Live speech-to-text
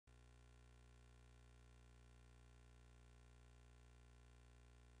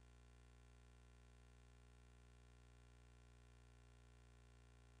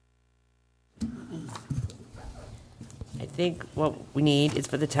think what we need is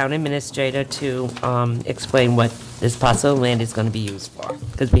for the town administrator to explain what this parcel of land is going to be used for,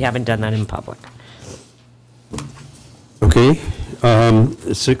 because we haven't done that in public. Okay,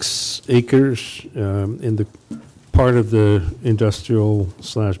 6 acres in the part of the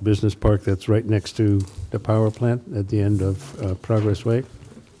industrial/business park that's right next to the power plant at the end of Progress Way.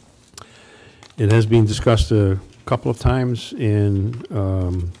 It has been discussed a couple of times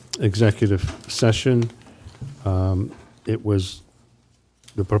in executive session. The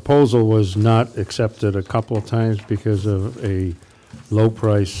proposal was not accepted a couple of times because of a low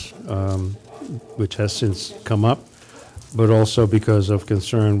price, which has since come up, but also because of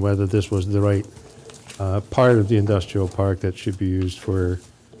concern whether this was the right part of the industrial park that should be used for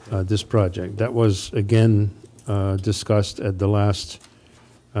this project. That was, again, discussed at the last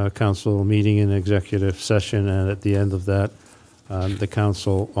council meeting in executive session, and at the end of that, the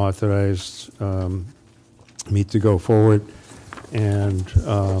council authorized me to go forward and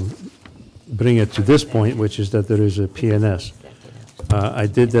bring it to this point, which is that there is a PNS. I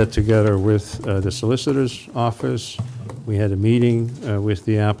did that together with the solicitor's office. We had a meeting with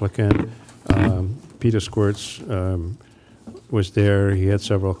the applicant. Peter Squirts was there. He had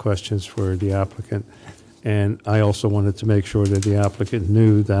several questions for the applicant. And I also wanted to make sure that the applicant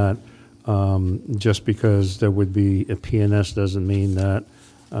knew that just because there would be a PNS doesn't mean that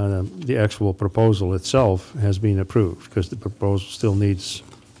the actual proposal itself has been approved, because the proposal still needs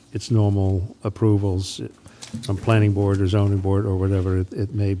its normal approvals from planning board or zoning board or whatever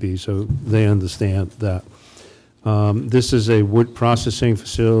it may be, so they understand that. This is a wood processing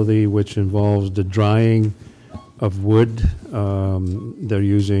facility which involves the drying of wood. They're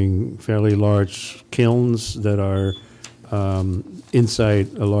using fairly large kilns that are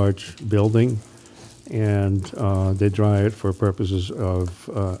inside a large building, and they dry it for purposes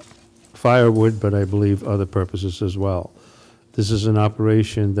of firewood, but I believe other purposes as well. This is an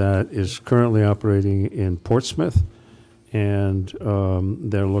operation that is currently operating in Portsmouth, and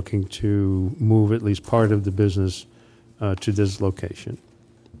they're looking to move at least part of the business to this location.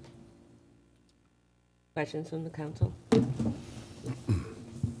 Questions from the council?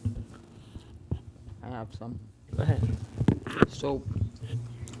 I have some. Go ahead. So,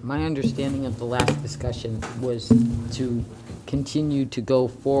 my understanding of the last discussion was to continue to go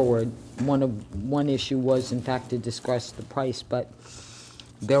forward. One issue was, in fact, to discuss the price, but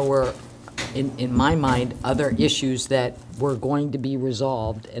there were, in my mind, other issues that were going to be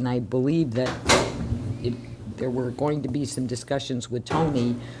resolved, and I believe that there were going to be some discussions with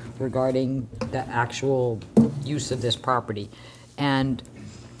Tony regarding the actual use of this property. And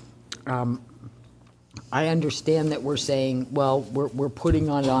I understand that we're saying, well, we're putting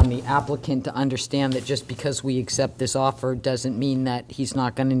it on the applicant to understand that just because we accept this offer doesn't mean that he's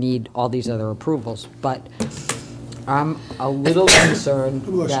not going to need all these other approvals. But I'm a little concerned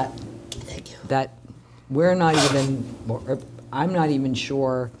that we're not even, or I'm not even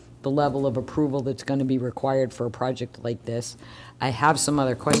sure the level of approval that's going to be required for a project like this. I have some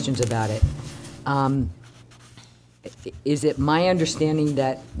other questions about it. Is it my understanding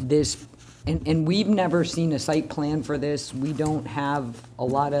that this, and we've never seen a site plan for this. We don't have a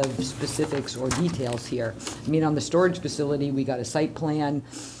lot of specifics or details here. I mean, on the storage facility, we got a site plan.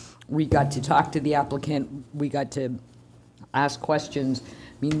 We got to talk to the applicant. We got to ask questions.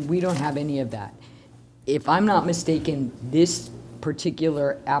 I mean, we don't have any of that. If I'm not mistaken, this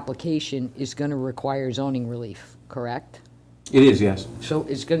particular application is going to require zoning relief, correct? It is, yes. So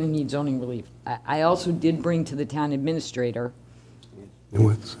it's going to need zoning relief. I also did bring to the town administrator.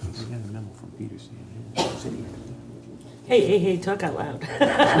 Hey, talk out loud.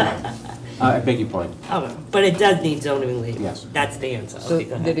 I beg your pardon. Oh, but it does need zoning relief. Yes. That's the answer. So Okay,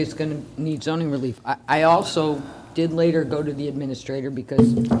 go ahead. that it's going to need zoning relief. I also did later go to the administrator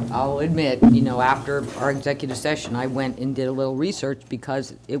because I'll admit, you know, after our executive session, I went and did a little research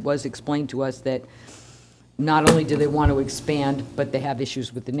because it was explained to us that not only do they want to expand, but they have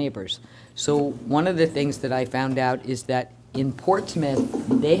issues with the neighbors. So one of the things that I found out is that in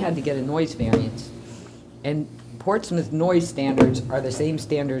Portsmouth, they had to get a noise variance. And Portsmouth noise standards are the same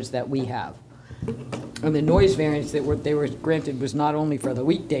standards that we have. And the noise variance that they were granted was not only for the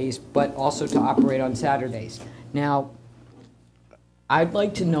weekdays, but also to operate on Saturdays. Now, I'd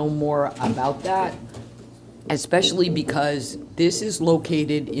like to know more about that, especially because this is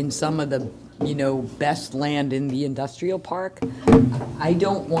located in some of the, you know, best land in the industrial park. I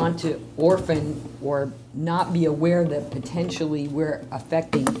don't want to orphan or not be aware that potentially we're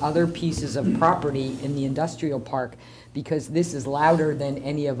affecting other pieces of property in the industrial park because this is louder than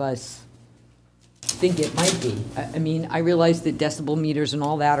any of us think it might be. I mean, I realize that decibel meters and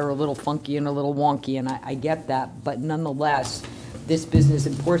all that are a little funky and a little wonky, and I get that, but nonetheless, this business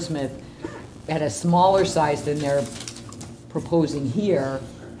in Portsmouth, at a smaller size than they're proposing here,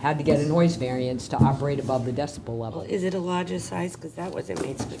 had to get a noise variance to operate above the decibel level. Is it a larger size? Because that wasn't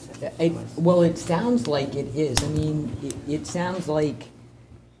made specific. Well, it sounds like it is. I mean, it sounds like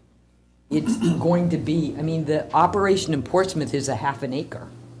it's going to be, I mean, the operation in Portsmouth is a half an acre.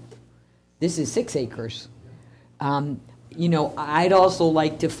 This is 6 acres. You know, I'd also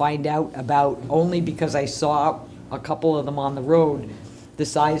like to find out about, only because I saw a couple of them on the road, the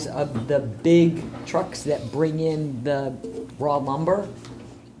size of the big trucks that bring in the raw lumber.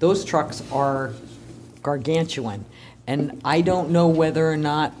 Those trucks are gargantuan. And I don't know whether or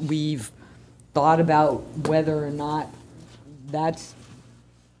not we've thought about whether or not that's,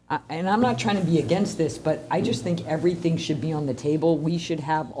 and I'm not trying to be against this, but I just think everything should be on the table. We should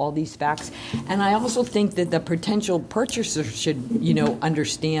have all these facts. And I also think that the potential purchaser should, you know,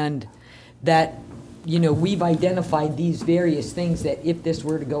 understand that, you know, we've identified these various things that if this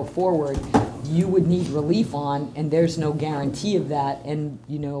were to go forward, you would need relief on, and there's no guarantee of that. And,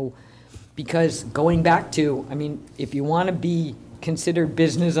 you know, because going back to, I mean, if you want to be considered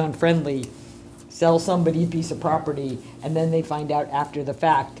business unfriendly, sell somebody a piece of property, and then they find out after the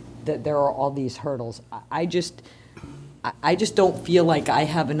fact that there are all these hurdles. I just don't feel like I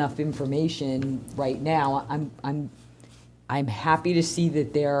have enough information right now. I'm happy to see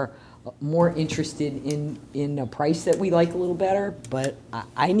that they're more interested in a price that we like a little better, but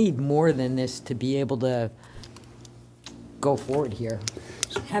I need more than this to be able to go forward here.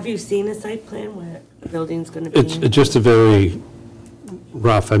 Have you seen a site plan where the building's going to be? It's just a very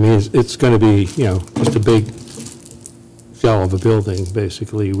rough, I mean, it's going to be, you know, just a big shell of a building,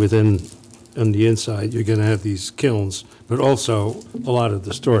 basically. Within, on the inside, you're going to have these kilns, but also a lot of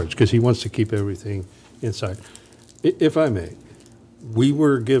the storage, because he wants to keep everything inside. If I may, we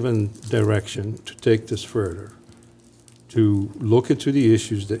were given direction to take this further, to look into the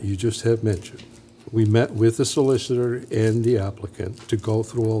issues that you just have mentioned. We met with the solicitor and the applicant to go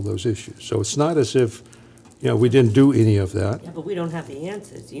through all those issues. So it's not as if, you know, we didn't do any of that. Yeah, but we don't have the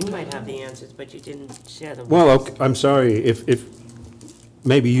answers. You might have the answers, but you didn't share them. Well, okay, I'm sorry, if,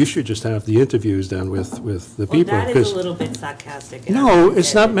 maybe you should just have the interviews then with the people. Well, that is 'cause- a little bit sarcastic. No,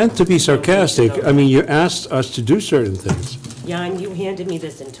 it's not meant to be sarcastic. I mean, you asked us to do certain things. Jan, you handed me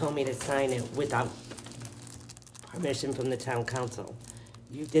this and told me to sign it without permission from the town council.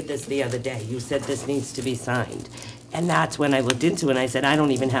 You did this the other day. You said this needs to be signed. And that's when I looked into it, and I said, I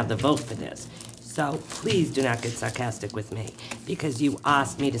don't even have the vote for this. So please do not get sarcastic with me, because you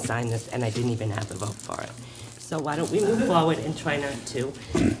asked me to sign this, and I didn't even have the vote for it. So why don't we move forward and try not to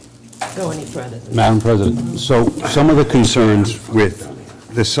go any further than that. Madam President, so some of the concerns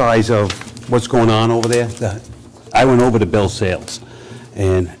with the size of what's going on over there, I went over to Bill Sales,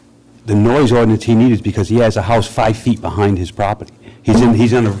 and the noise ordinance he needs because he has a house 5 feet behind his property.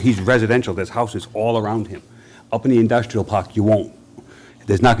 He's residential, there's houses all around him. Up in the industrial park, you won't.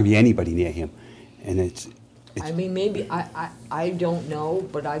 There's not gonna be anybody near him, and it's I mean, maybe, I don't know,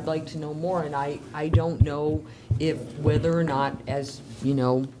 but I'd like to know more, and I don't know if, whether or not, as, you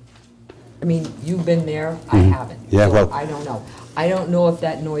know, I mean, you've been there, I haven't. Yeah, so well- I don't know. I don't know if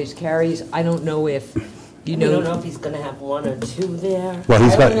that noise carries, I don't know if, you We don't know know, if he's gonna have 1 or 2 there. well,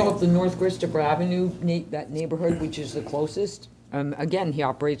 he's I don't know got, if the North Christopher Avenue, that neighborhood, which is the closest, again, he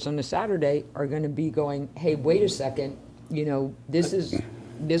operates on a Saturday, are gonna be going, hey, wait a second, you know, this is,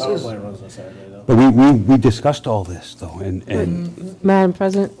 runs on Saturday, though. but we discussed all this though, and Madam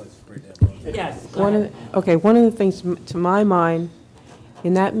President, Yes, go one ahead. one of the things to my mind,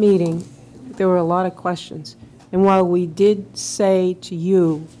 in that meeting, there were a lot of questions. And while we did say to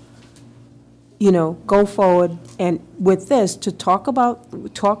you, you know, go forward and with this, to talk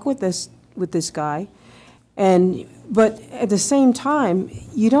with this guy, but at the same time,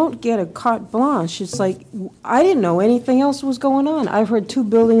 you don't get a carte blanche. It's like, I didn't know anything else was going on. I've heard 2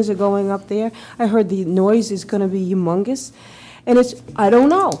 buildings are going up there. I heard the noise is gonna be humongous. And I don't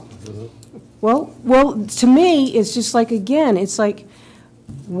know. Well, to me, it's just like, again, it's like,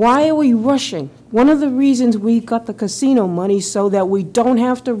 why are we rushing? One of the reasons we got the casino money so that we don't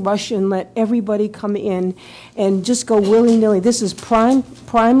have to rush and let everybody come in and just go willy-nilly. This is prime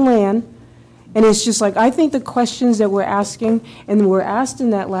land. And it's just like, I think the questions that we're asking and were asked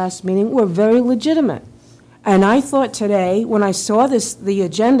in that last meeting were very legitimate. And I thought today, when I saw the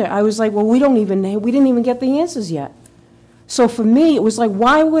agenda, I was like, well, we didn't even get the answers yet. So for me, it was like,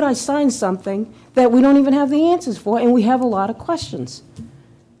 why would I sign something that we don't even have the answers for, and we have a lot of questions?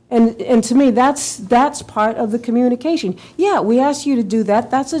 And to me, that's part of the communication. Yeah, we asked you to do that,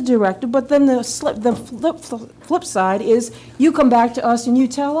 that's a directive, but then the flip side is you come back to us and you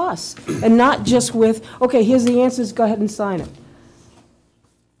tell us, and not just with, okay, here's the answers, go ahead and sign it.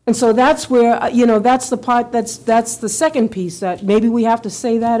 And so that's where, you know, that's the part, that's the second piece, that maybe we have to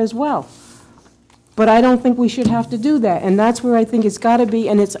say that as well. But I don't think we should have to do that, and that's where I think it's got to be,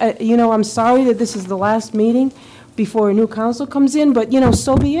 and it's, you know, I'm sorry that this is the last meeting before a new council comes in, but, you know,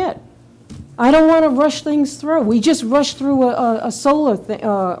 so be it. I don't want to rush things through. We just rushed through a solar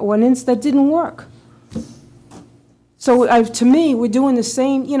ordinance that didn't work. So to me, we're doing the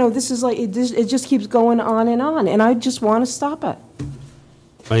same, you know, this is like, it just keeps going on, and I just want to stop it.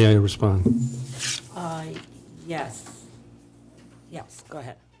 May I respond? Yes. Yes, go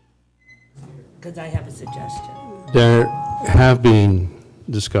ahead. Because I have a suggestion. There have been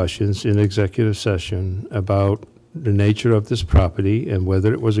discussions in executive session about the nature of this property and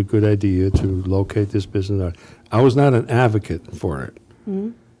whether it was a good idea to locate this business. I was not an advocate for it.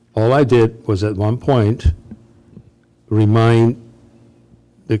 Mm-hmm. All I did was at one point remind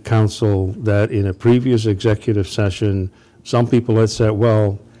the council that in a previous executive session, some people had said,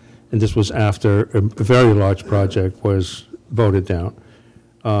 well, and this was after a very large project was voted down,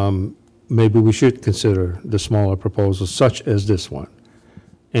 maybe we should consider the smaller proposals such as this one.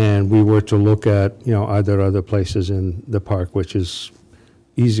 And we were to look at, you know, are there other places in the park, which is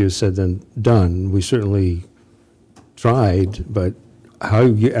easier said than done. We certainly tried, but how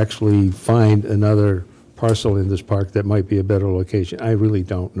you actually find another parcel in this park that might be a better location, I really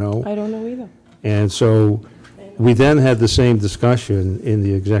don't know. I don't know either. And so we then had the same discussion in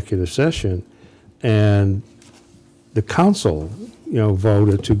the executive session, and the council, you know,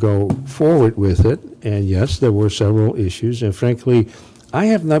 voted to go forward with it. And yes, there were several issues, and frankly, I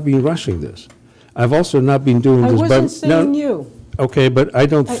have not been rushing this. I've also not been doing this. I wasn't saying you. Okay, but I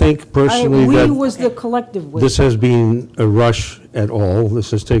don't think personally We that was the collective with. this has been a rush at all.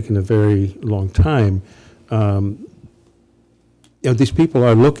 This has taken a very long time. You know, these people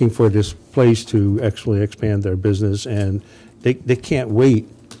are looking for this place to actually expand their business, and they can't wait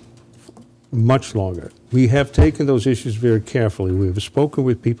much longer. We have taken those issues very carefully. We have spoken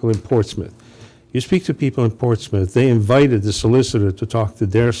with people in Portsmouth. You speak to people in Portsmouth, they invited the solicitor to talk to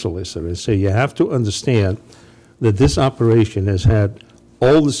their solicitor and say, you have to understand that this operation has had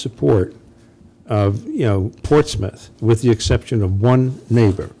all the support of, you know, Portsmouth, with the exception of one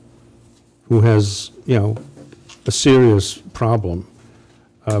neighbor who has, you know, a serious problem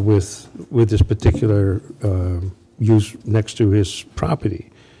with this particular use next to his property.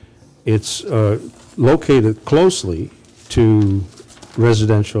 It's located closely to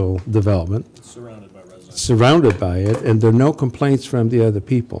residential development. Surrounded by residents. Surrounded by it, and there are no complaints from the other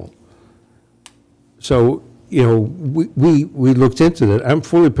people. So, you know, we looked into that. I'm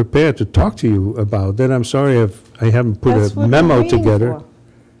fully prepared to talk to you about that. I'm sorry I haven't put That's a what memo I'm waiting together.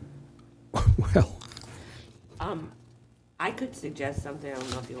 for. Well, I could suggest something, I don't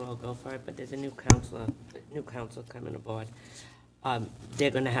know if you all go for it, but there's a new council coming aboard.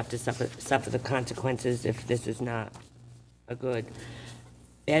 They're gonna have to suffer the consequences if this is not a good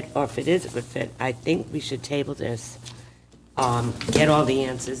fit, or if it is a good fit. I think we should table this, get all the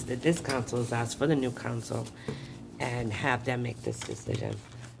answers that this council has asked for the new council, and have them make this decision.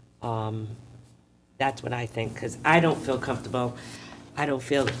 That's what I think, because I don't feel comfortable. I don't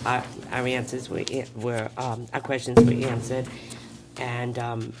feel our answers our questions were answered, and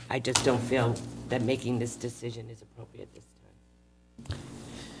I just don't feel that making this decision is appropriate this time.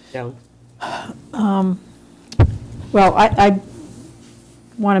 Joan? Well, I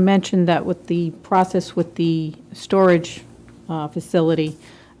want to mention that with the process with the storage facility,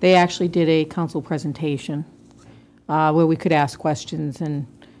 they actually did a council presentation where we could ask questions, and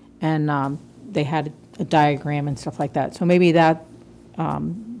they had a diagram and stuff like that. So maybe that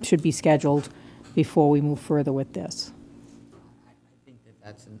should be scheduled before we move further with this.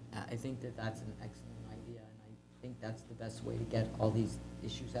 I think that that's an excellent idea, and I think that's the best way to get all these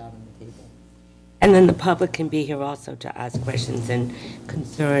issues out on the table. And then the public can be here also to ask questions, and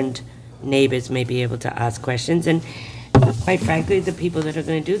concerned neighbors may be able to ask questions. And quite frankly, the people that are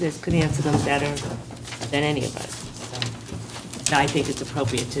going to do this could answer them better than any of us. So I think it's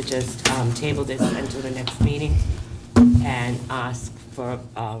appropriate to just table this until the next meeting and ask for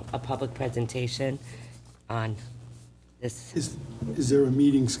a public presentation on this. Is there a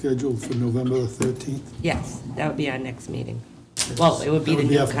meeting scheduled for November the 13th? Yes, that would be our next meeting. Well, it would be the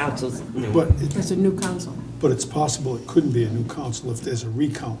new council's new. But It's a new council. but it's possible it couldn't be a new council if there's a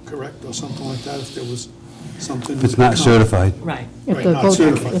recount, correct, or something like that, if there was something. It's not certified. Right. If Right, the not vote,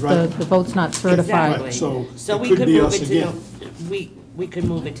 certified, if right. the vote's not certified. Exactly. so So it we could could be move us it to, again. We could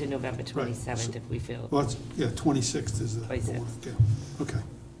move it to November 27th if we feel. Well, it's, yeah, 26th is the one. 26th. Yeah, okay.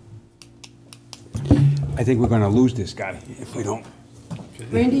 I think we're gonna lose this guy if we don't.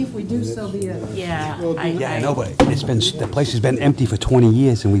 Randy, if we do sell the, Yeah. Yeah, I know, but the place has been empty for 20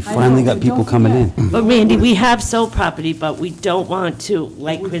 years, and we finally got but people don't coming in. But Randy, we have sold property, but we don't want to,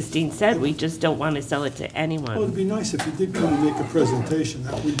 like Christine said, we just don't want to sell it to Well, anyone. it'd be nice if you did come and make a presentation.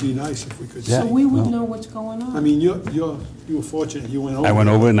 That would be nice if we could see. Yeah. so we would know what's going on. I mean, you were fortunate, you went over. I went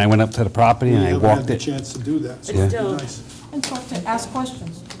over and I went up to the property and I We haven't had walked the it. chance to do that, so Yeah. it'd be Still- nice. And talk to, ask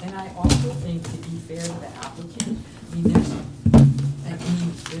questions. And I also think, to be fair to the applicant, I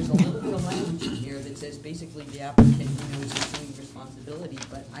mean, there's a little bit of language in here that says basically the applicant, is assuming responsibility,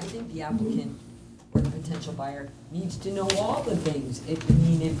 but I think the applicant or the potential buyer needs to know all the things. If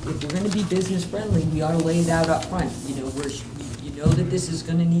we're gonna be business friendly, we ought to lay it out up front. You know that this is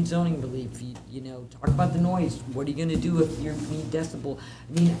gonna need zoning relief. Talk about the noise. What are you gonna do if you need decibel?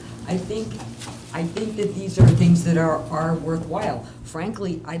 I mean, I think that these are things that are worthwhile.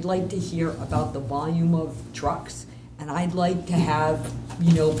 Frankly, I'd like to hear about the volume of trucks, and I'd like to have,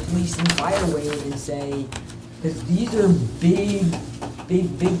 police and fire weigh in and say, because these are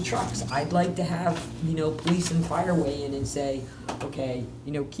big trucks. I'd like to have, police and fire weigh in and say, okay,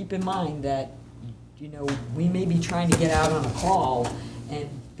 keep in mind that, we may be trying to get out on a call, and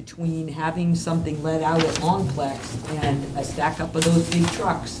between having something let out at Longplex and a stack up of those big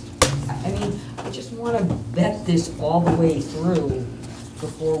trucks, I just want to vet this all the way through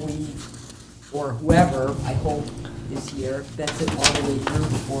before we, or whoever, I hope, is here, vets it all the way through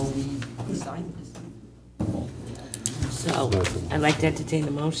before we decide this. So, I'd like to entertain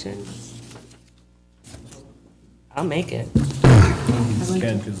the motion. I'll make it.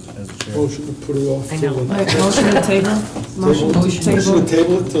 Ken, 'cause as a chair. Motion to put it off. I know. till the- Motion to table? Motion to Motion table? to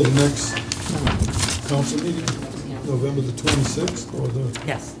table it till the next council meeting, November the 26th, or the,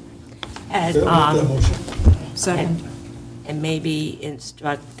 Yes. And, yeah, I'll make that motion. Second. and maybe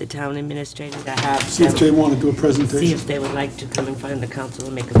instruct the town administrator to have See if they them, want to do a see presentation. if they would like to come in front of the council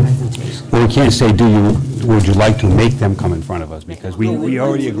and make a presentation. Well, we can't say, would you like to make them come in front of us, because we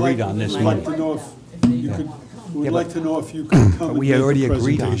already agreed on this We'd money. like to know if you could, we'd Yeah, like but- to know if you could come But and we make already a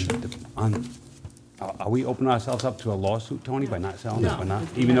agreed presentation. are we opening ourselves up to a lawsuit, Tony, by not selling it, No. or not?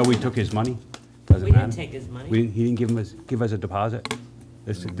 Even though we took his money? Doesn't We matter? didn't take his money. He didn't give us a deposit?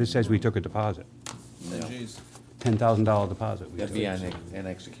 This says we took a deposit, Jeez. $10,000 deposit. We That'd took. be an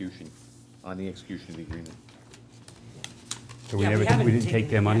execution, on the execution of the agreement. So we Yeah, never, haven't we didn't taken take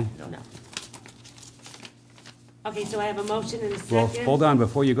their it money? yet. No. Okay, so I have a motion and a Well, second. hold on,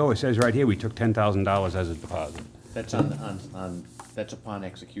 before you go, it says right here, we took $10,000 as a deposit. That's that's upon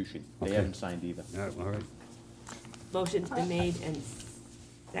execution. They Okay. haven't signed either. Yeah, all right. Motion's been made and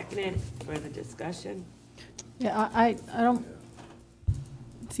seconded. Further discussion? Yeah, I don't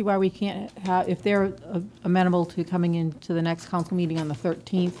see why we can't have, if they're amenable to coming into the next council meeting on the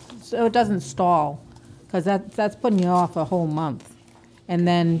 13th, so it doesn't stall, because that's putting you off a whole month. And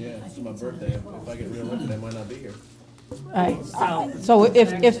then, Yeah, it's my birthday. If I get reelected, I might not be here. so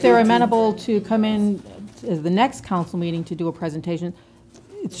if they're amenable to come in as the next council meeting to do a presentation,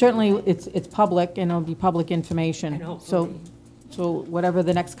 it's certainly, it's public, and it'll be public information. And hopefully- So whatever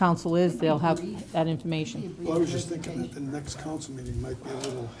the next council is, they'll have that information. Well, I was just thinking that the next council meeting might be a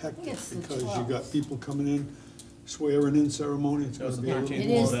little hectic, because you got people coming in, swearing in ceremony, it's gonna It's the be a little 13th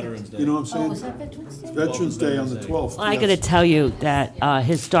more. of Veterans Day. You know what I'm Oh, is saying? that Veterans Day? Veterans Day on the 12th. Well, I yes. gotta tell you that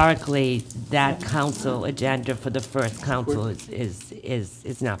historically, that council agenda for the first council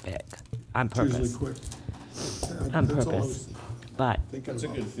is not big, on It's usually purpose, quick. on That's all I purpose. was But, thinking It's a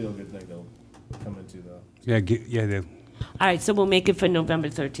about. good feel-good thing to come into, though. Yeah, all right, so we'll make it for November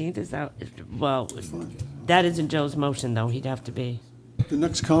 13th, is that, well, that isn't Joe's motion, though, he'd have to be The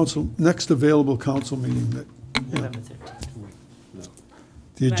next available council meeting, that, yeah, November 13th.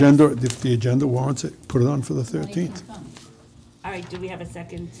 the agenda, if the agenda warrants it, put it on for the 13th. All right, do we have a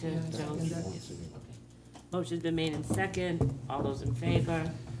second to Joe's? Okay. Motion's been made in second, all those in favor?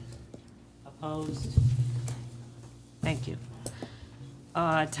 Opposed? Thank you.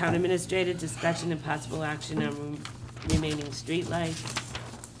 Town administrator, discussion and possible action on remaining streetlights.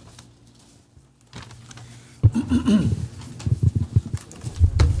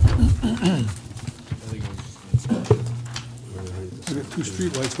 We got two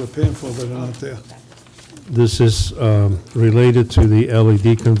streetlights we're paying for that are not there. This is related to the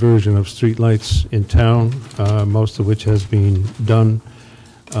LED conversion of streetlights in town, most of which has been done.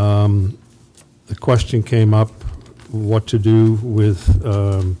 The question came up, what to do with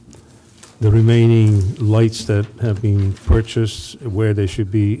the remaining lights that have been purchased, where they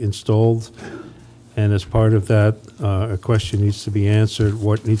should be installed. And as part of that, a question needs to be answered,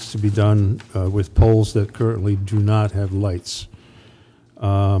 what needs to be done with poles that currently do not have lights?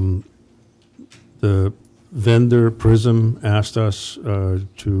 The vendor, Prism, asked us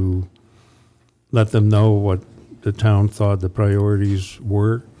to let them know what the town thought the priorities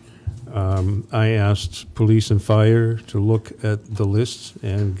were. I asked police and fire to look at the list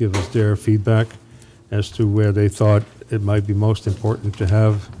and give us their feedback as to where they thought it might be most important to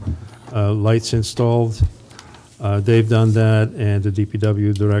have lights installed. They've done that, and the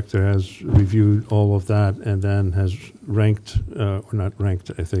DPW director has reviewed all of that and then has ranked, or not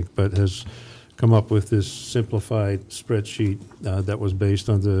ranked, I think, but has come up with this simplified spreadsheet that was based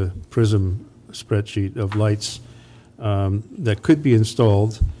on the Prism spreadsheet of lights that could be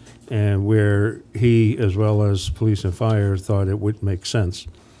installed, and where he, as well as police and fire, thought it would make sense.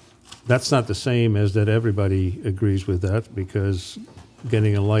 That's not the same as that everybody agrees with that, because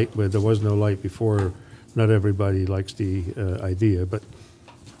getting a light where there was no light before, not everybody likes the idea, but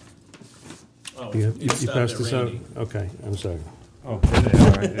Oh, you stopped passed at this out? Randy. Okay, I'm sorry. Oh, there they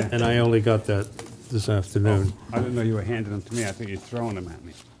are, right there. And I only got that this afternoon. I didn't know you were handing them to me. I think you're throwing them at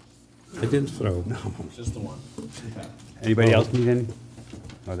me. I didn't throw. Just the one. Okay. Anybody else need any?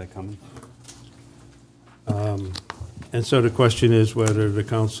 Oh, they're coming? And so the question is whether the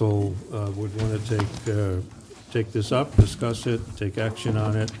council would want to take this up, discuss it, take action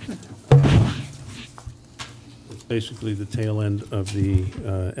on it. It's basically the tail end of the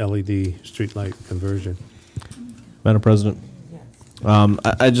LED streetlight conversion. Madam President?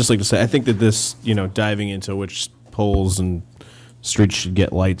 I'd just like to say, I think that this, diving into which poles and streets should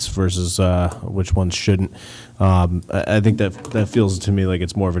get lights versus which ones shouldn't, I think that feels to me like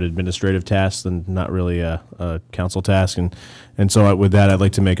it's more of an administrative task than not really a council task. And so with that, I'd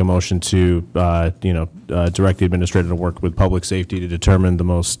like to make a motion to, direct the administrator to work with public safety to determine the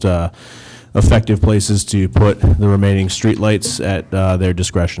most effective places to put the remaining street lights at their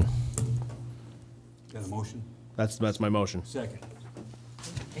discretion. Got a motion? That's my motion. Second.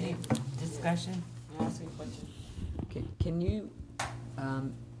 Any discussion? Can I ask you a question? Can you,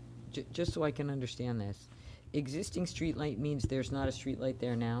 just so I can understand this, existing streetlight means there's not a streetlight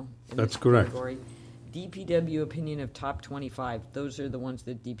there now? In That's this correct. category? DPW opinion of top 25, those are the ones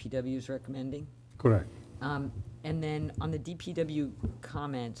that DPW is recommending? Correct. And then on the DPW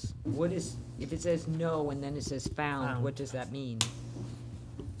comments, what is, if it says no and then it says found, what does that mean?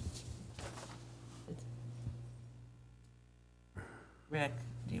 Rick,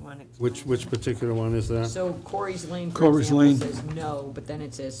 do you want to? Which particular one is that? So Corey's Lane, for Corey's example, Lane. says no, but then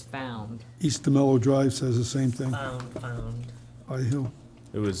it says found. East DeMello Drive says the same thing. Found. High Hill.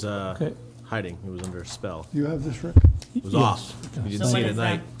 It was hiding. It was under a spell. You have this, Rick? It was off. You didn't So see what it at does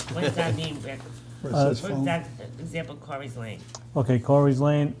night. what does that mean, Rick? Where it says What is phone? that example, Corey's Lane? Okay, Corey's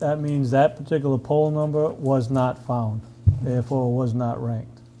Lane, that means that particular poll number was not found, therefore was not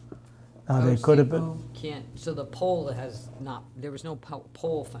ranked. Now, they could have been, Can't, so the poll has not, there was no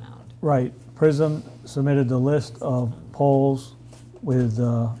poll found. right, Prism submitted the list of polls with,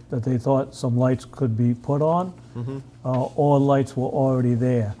 that they thought some lights could be put on, or lights were already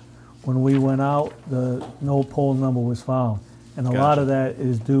there. When we went out, no poll number was found. And a lot of that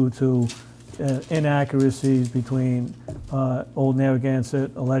is due to inaccuracies between old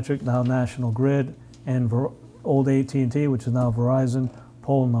Narragansett Electric, now National Grid, and old AT&T, which is now Verizon,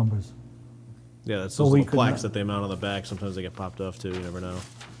 poll numbers. Yeah, that's So those we little could plaques not- that they mount on the back. Sometimes they get popped off too. You never know.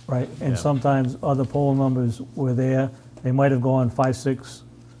 Right, and Yeah. sometimes other poll numbers were there. They might have gone 5, 6,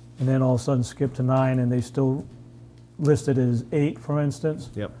 and then all of a sudden skipped to 9, and they still listed as 8, for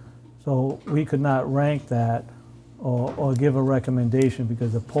instance. Yep. So we could not rank that or give a recommendation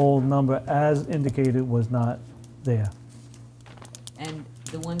because the poll number as indicated was not there. And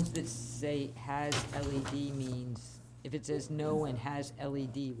the ones that say has LED means, if it says no and has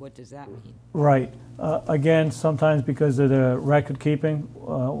LED, what does that mean? Right. Again, sometimes because of the record keeping,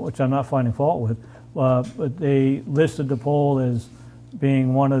 which I'm not finding fault with, but they listed the poll as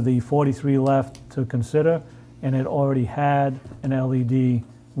being one of the 43 left to consider, and it already had an LED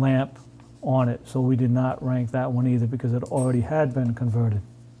lamp on it, so we did not rank that one either because it already had been converted.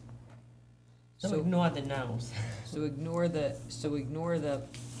 So ignore the no's. So ignore the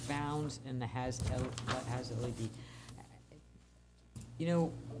founds and the has LED. You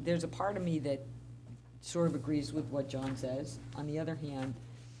know, there's a part of me that sort of agrees with what John says. On the other hand,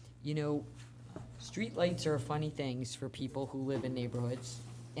 you know, streetlights are funny things for people who live in neighborhoods,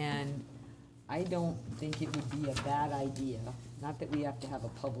 and I don't think it would be a bad idea, not that we have to have a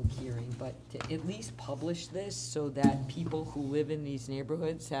public hearing, but to at least publish this so that people who live in these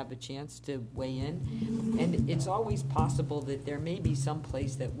neighborhoods have a chance to weigh in. And it's always possible that there may be some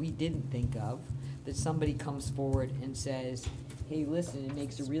place that we didn't think of that somebody comes forward and says, hey, listen, it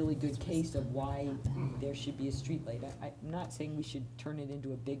makes a really good case of why there should be a streetlight. I'm not saying we should turn it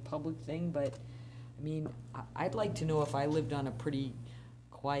into a big public thing, but, I mean, I'd like to know if I lived on a pretty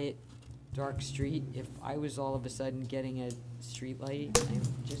quiet, dark street, if I was all of a sudden getting a streetlight.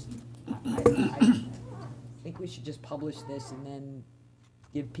 I think we should just publish this and then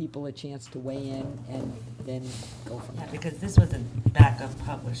give people a chance to weigh in and then go from Yeah, there. because this wasn't backup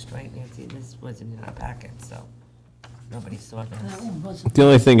published, right, Nancy? This wasn't in our packet, so nobody saw this. The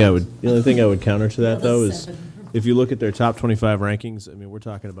only thing I would counter to that, though, is if you look at their top 25 rankings, I mean, we're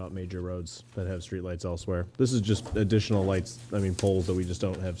talking about major roads that have streetlights elsewhere. This is just additional lights, I mean, poles that we just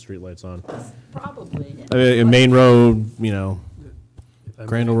don't have streetlights on. Probably. I mean, a main road, you know, If I may-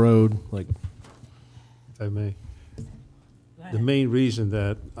 Crandall Road, like, If I may. The main reason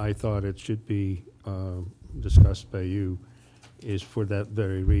that I thought it should be discussed by you is for that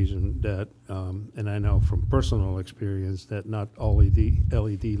very reason that, and I know from personal experience, that not all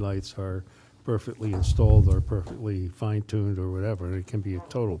LED lights are perfectly installed or perfectly fine-tuned or whatever. It can be a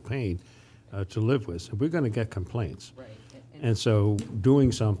total pain to live with. So we're going to get complaints. Right. And so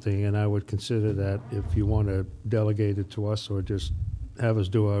doing something, and I would consider that if you want to delegate it to us or just have us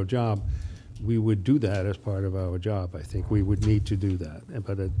do our job, we would do that as part of our job. I think we would need to do that.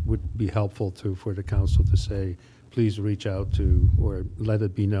 But it would be helpful for the council to say, please reach out to, or let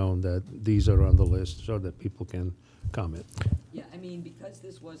it be known that these are on the list so that people can comment. Yeah, I mean, because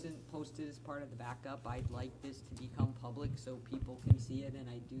this wasn't posted as part of the backup, I'd like this to become public so people can see it, and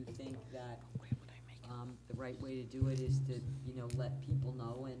I do think that the right way to do it is to, you know, let people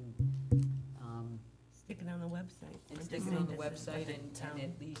know and Stick it on the website. and stick it on the website and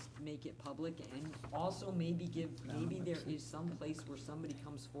at least make it public, and also maybe there is some place where somebody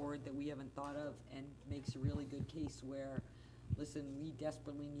comes forward that we haven't thought of and makes a really good case where, listen, we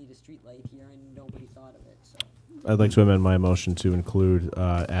desperately need a streetlight here and nobody thought of it, so. I'd like to amend my motion to include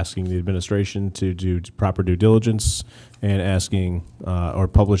asking the administration to do proper due diligence and asking or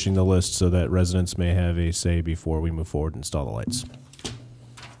publishing the list so that residents may have a say before we move forward and install the lights.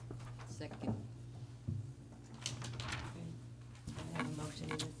 Second. I have a motion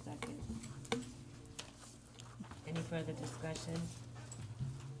in a second. Any further discussion?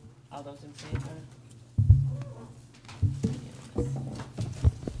 All those in favor?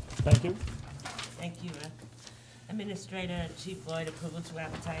 Thank you. Thank you, Rick. Administrator Chief Lloyd, approval to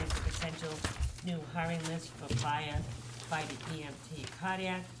advertise potential new hiring list for firefighter EMT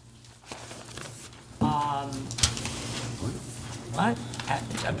cardiac. What?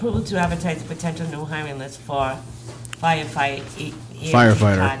 Approval to advertise potential new hiring list for firefighter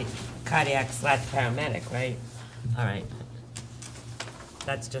Firefighter. cardiac / paramedic, right? All right.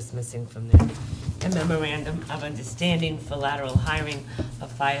 That's just missing from there. A memorandum of understanding for lateral hiring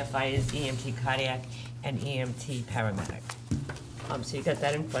of firefighters, EMT cardiac, and EMT paramedic. So you got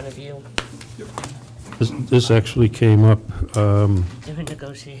that in front of you, This actually came up different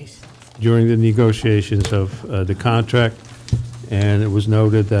negotiations. during the negotiations of the contract, and it was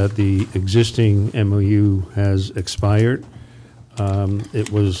noted that the existing MOU has expired.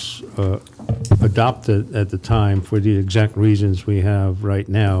 It was adopted at the time for the exact reasons we have right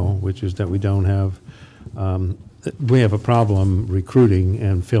now, which is that we don't have, we have a problem recruiting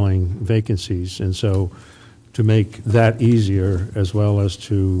and filling vacancies. And so to make that easier, as well as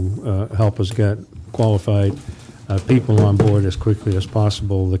to help us get qualified people on board as quickly as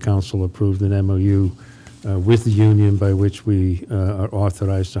possible, the council approved an MOU with the union by which we are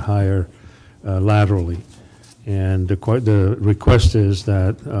authorized to hire laterally. And the request is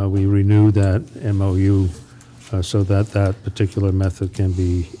that we renew that MOU so that that particular method can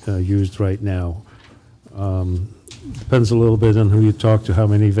be used right now. Depends a little bit on who you talk to, how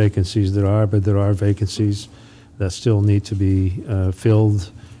many vacancies there are, but there are vacancies that still need to be filled,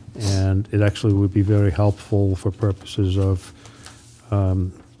 and it actually would be very helpful for purposes of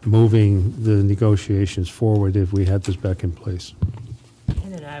moving the negotiations forward if we had this back in place.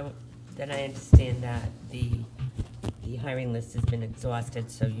 And then I understand that the hiring list has been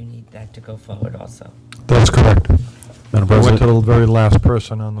exhausted, so you need that to go forward also. That's correct. Madam I went to President. the very last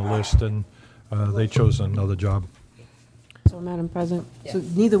person on the list, and they chose another job. So, Madam President, so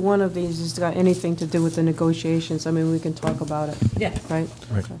neither one of these has got anything to do with the negotiations. I mean, we can talk about it, Yeah, right?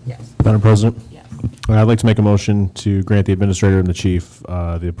 Right. Okay. yes, Madam President, yes. I'd like to make a motion to grant the administrator and the chief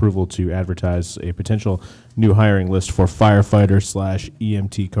the approval to advertise a potential new hiring list for firefighter /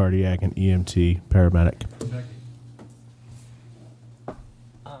 EMT cardiac and EMT paramedic.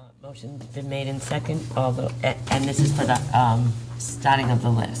 Motion's been made in second, and this is for the starting of the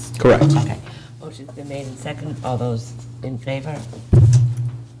list. Correct. Okay. Motion's been made in second. All those in favor?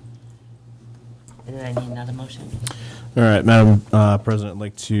 And then I need another motion. All right, Madam President, I'd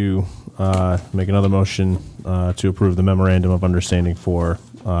like to make another motion to approve the memorandum of understanding for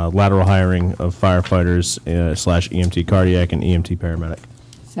lateral hiring of firefighters / EMT cardiac and EMT paramedic.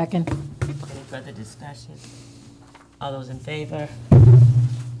 Second. Any further discussion? All those in favor?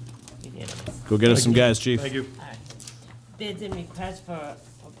 Unanimous. Go get us some guys, Chief. Thank you. All right. Bids and requests for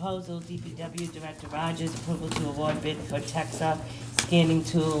proposal, DPW Director Rogers, approval to award bid for Texa scanning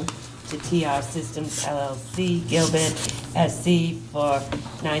tool to TR Systems LLC, Gilbert SC for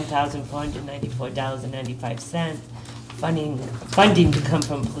 $9,494.95. Funding to come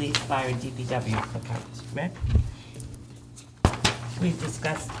from police, fire, and DPW accounts. Rick? We've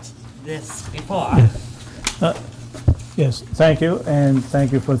discussed this before. Yes, thank you, and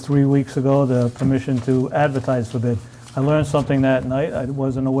thank you for 3 weeks ago, the permission to advertise for bid. I learned something that night. I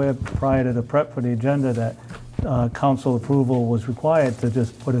wasn't aware prior to the prep for the agenda that council approval was required to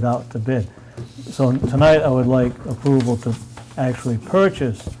just put it out to bid. So tonight, I would like approval to actually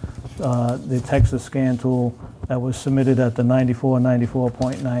purchase the Texas scan tool that was submitted at the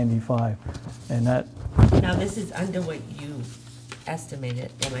 94.95. And that, Now, this is under what you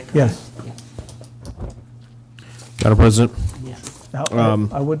estimated, am I correct? Yes. Yeah. Madam President? Yes. now,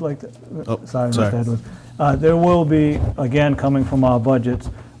 I would like to, sorry, Mr. sorry. Edwards. There will be, again, coming from our budgets,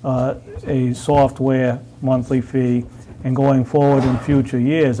 a software monthly fee, and going forward in future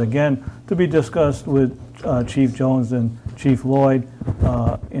years, again, to be discussed with Chief Jones and Chief Lloyd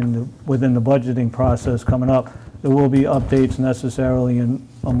within the budgeting process coming up. There will be updates necessarily in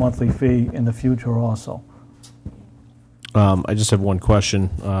a monthly fee in the future also. I just have one question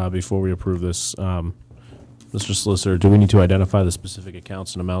before we approve this. Mr. Solicitor, do we need to identify the specific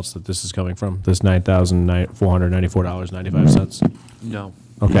accounts and amounts that this is coming from, this $9,494.95? No.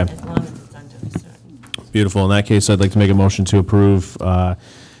 Okay, As long as it's under a certain. beautiful. In that case, I'd like to make a motion to approve the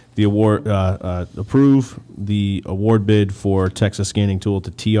award bid for Texas scanning tool to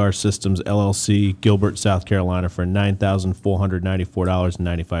TR Systems LLC, Gilbert, South Carolina, for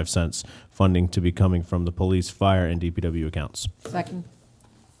 $9,494.95. Funding to be coming from the police, fire, and DPW accounts. Second.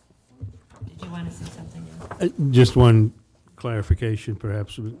 Did you want to say something else? Just one clarification,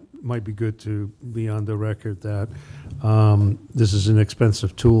 perhaps, it might be good to be on the record that this is an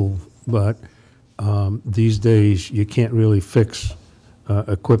expensive tool, but these days you can't really fix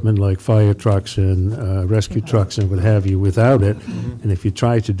equipment like fire trucks and rescue trucks and what have you without it. And if you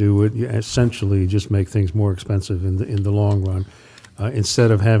try to do it, you essentially just make things more expensive in the long run. Instead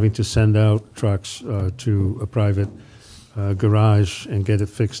of having to send out trucks to a private garage and get it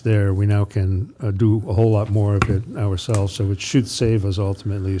fixed there, we now can do a whole lot more of it ourselves, so it should save us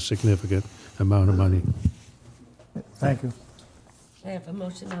ultimately a significant amount of money. Thank you. I have a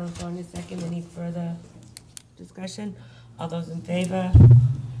motion on the floor in a second. Any further discussion? All those in favor?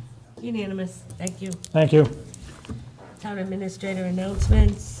 Unanimous. Thank you. Thank you. Town administrator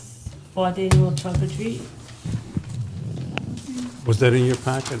announcements. 4th annual trunk or treat. Was that in your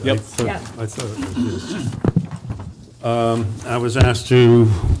packet? Yep. Yeah. I thought it was. Yes. I was asked to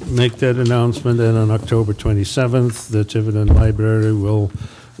make that announcement, and on October 27th, the Tiverton Library will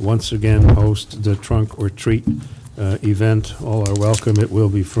once again host the Trunk or Treat event. All are welcome. It will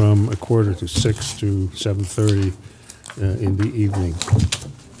be from 5:45 to 7:30 in the evening.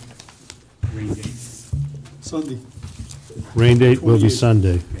 Rain date. Sunday. Rain date will be 28th.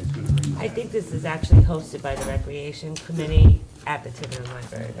 Sunday. I think this is actually hosted by the Recreation Committee at the Tiverton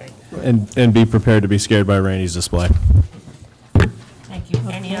Library, right? And be prepared to be scared by Randy's display. Thank you.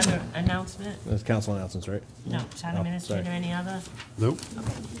 Any other announcement? That's council announcements, right? No. Town administrator, any other? Nope.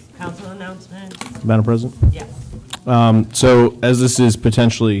 Okay. Council announcements? Madam President? Yes. So as this is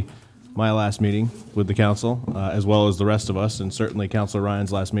potentially my last meeting with the council, as well as the rest of us, and certainly Councilor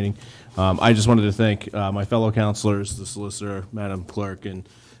Ryan's last meeting, I just wanted to thank my fellow councilors, the solicitor, Madam Clerk, and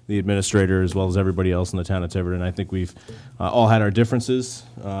the administrator, as well as everybody else in the town of Tiverton. I think we've all had our differences.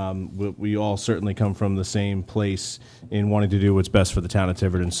 We all certainly come from the same place in wanting to do what's best for the town of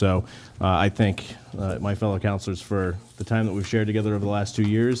Tiverton. So I thank my fellow councilors for the time that we've shared together over the last 2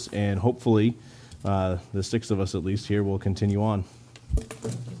 years, and hopefully the 6 of us at least here will continue on.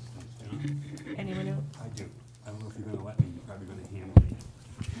 Anyone else? I do. I don't know if you're going to let me. You're probably going to hammer me.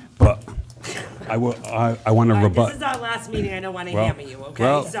 But I want to All right, rebut. this is our last meeting. I don't want to Well, hammer you, okay?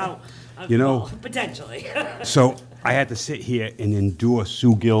 well, So, you know- well, potentially. So I had to sit here and endure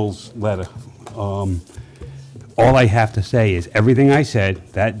Sue Gill's letter. All I have to say is everything I said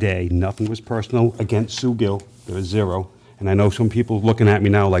that day, nothing was personal against Sue Gill. There was zero. And I know some people looking at me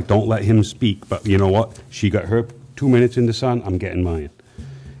now like, don't let him speak. But you know what? She got her 2 minutes in the sun. I'm getting mine.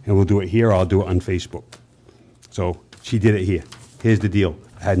 And we'll do it here. Or I'll do it on Facebook. So she did it here. Here's the deal.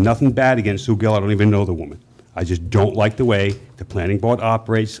 I had nothing bad against Sue Gill. I don't even know the woman. I just don't like the way the planning board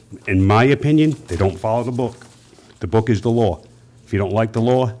operates. In my opinion, they don't follow the book. The book is the law. If you don't like the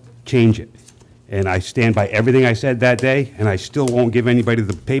law, change it. And I stand by everything I said that day, and I still won't give anybody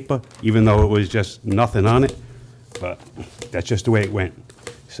the paper, even though it was just nothing on it. But that's just the way it went.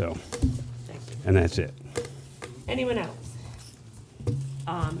 So, and that's it. Anyone else?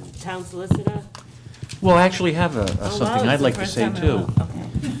 Town solicitor? Well, I actually have wow, something it's I'd the like to first say, time in a too. while.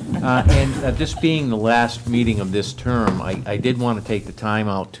 Okay. And this being the last meeting of this term, I did want to take the time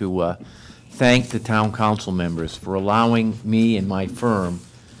out to thank the town council members for allowing me and my firm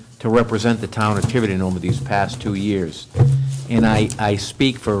to represent the town of Tiverton over these past 2 years. And I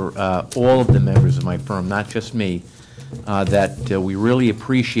speak for all of the members of my firm, not just me, that we really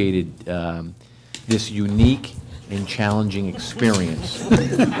appreciated this unique and challenging experience.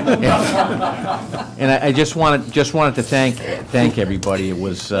 And I just wanted to thank everybody. It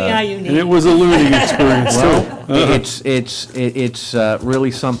was We are unique. And it was a learning experience, too. it's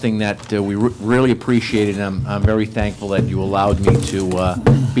really something that we really appreciated, and I'm very thankful that you allowed me to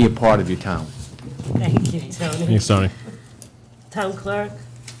be a part of your town. Thank you, Tony. Thanks, Tony. Town clerk,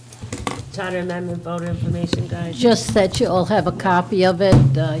 charter amendment, voter information guide. Just that you all have a copy of it.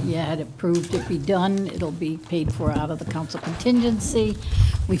 You had approved it be done. It'll be paid for out of the council contingency.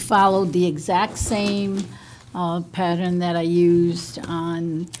 We followed the exact same pattern that I used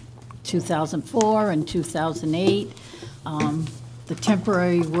on 2004 and 2008. The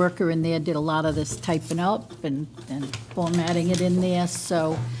temporary worker in there did a lot of this typing up and formatting it in there,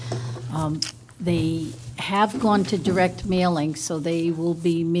 so they have gone to direct mailing, so they will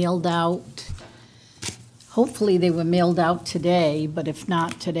be mailed out. Hopefully, they were mailed out today, but if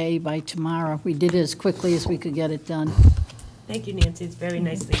not today, by tomorrow. We did it as quickly as we could get it done. Thank you, Nancy. It's very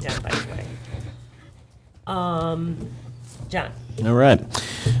nicely done, by the way. John? All right.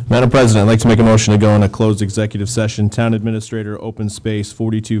 Madam President, I'd like to make a motion to go into closed executive session. Town Administrator, open space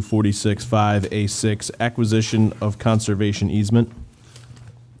 42465A6, acquisition of conservation easement.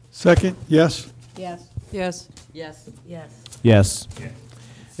 Second, yes? Yes. Yes. Yes. Yes. Yes.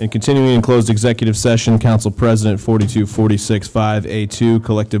 And continuing in closed executive session, Council President 42465A2,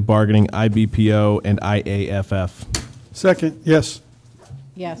 collective bargaining, IBPO, and IAFF. Second, yes?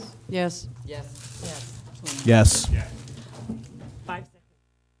 Yes. Yes. Yes. Yes. Yes.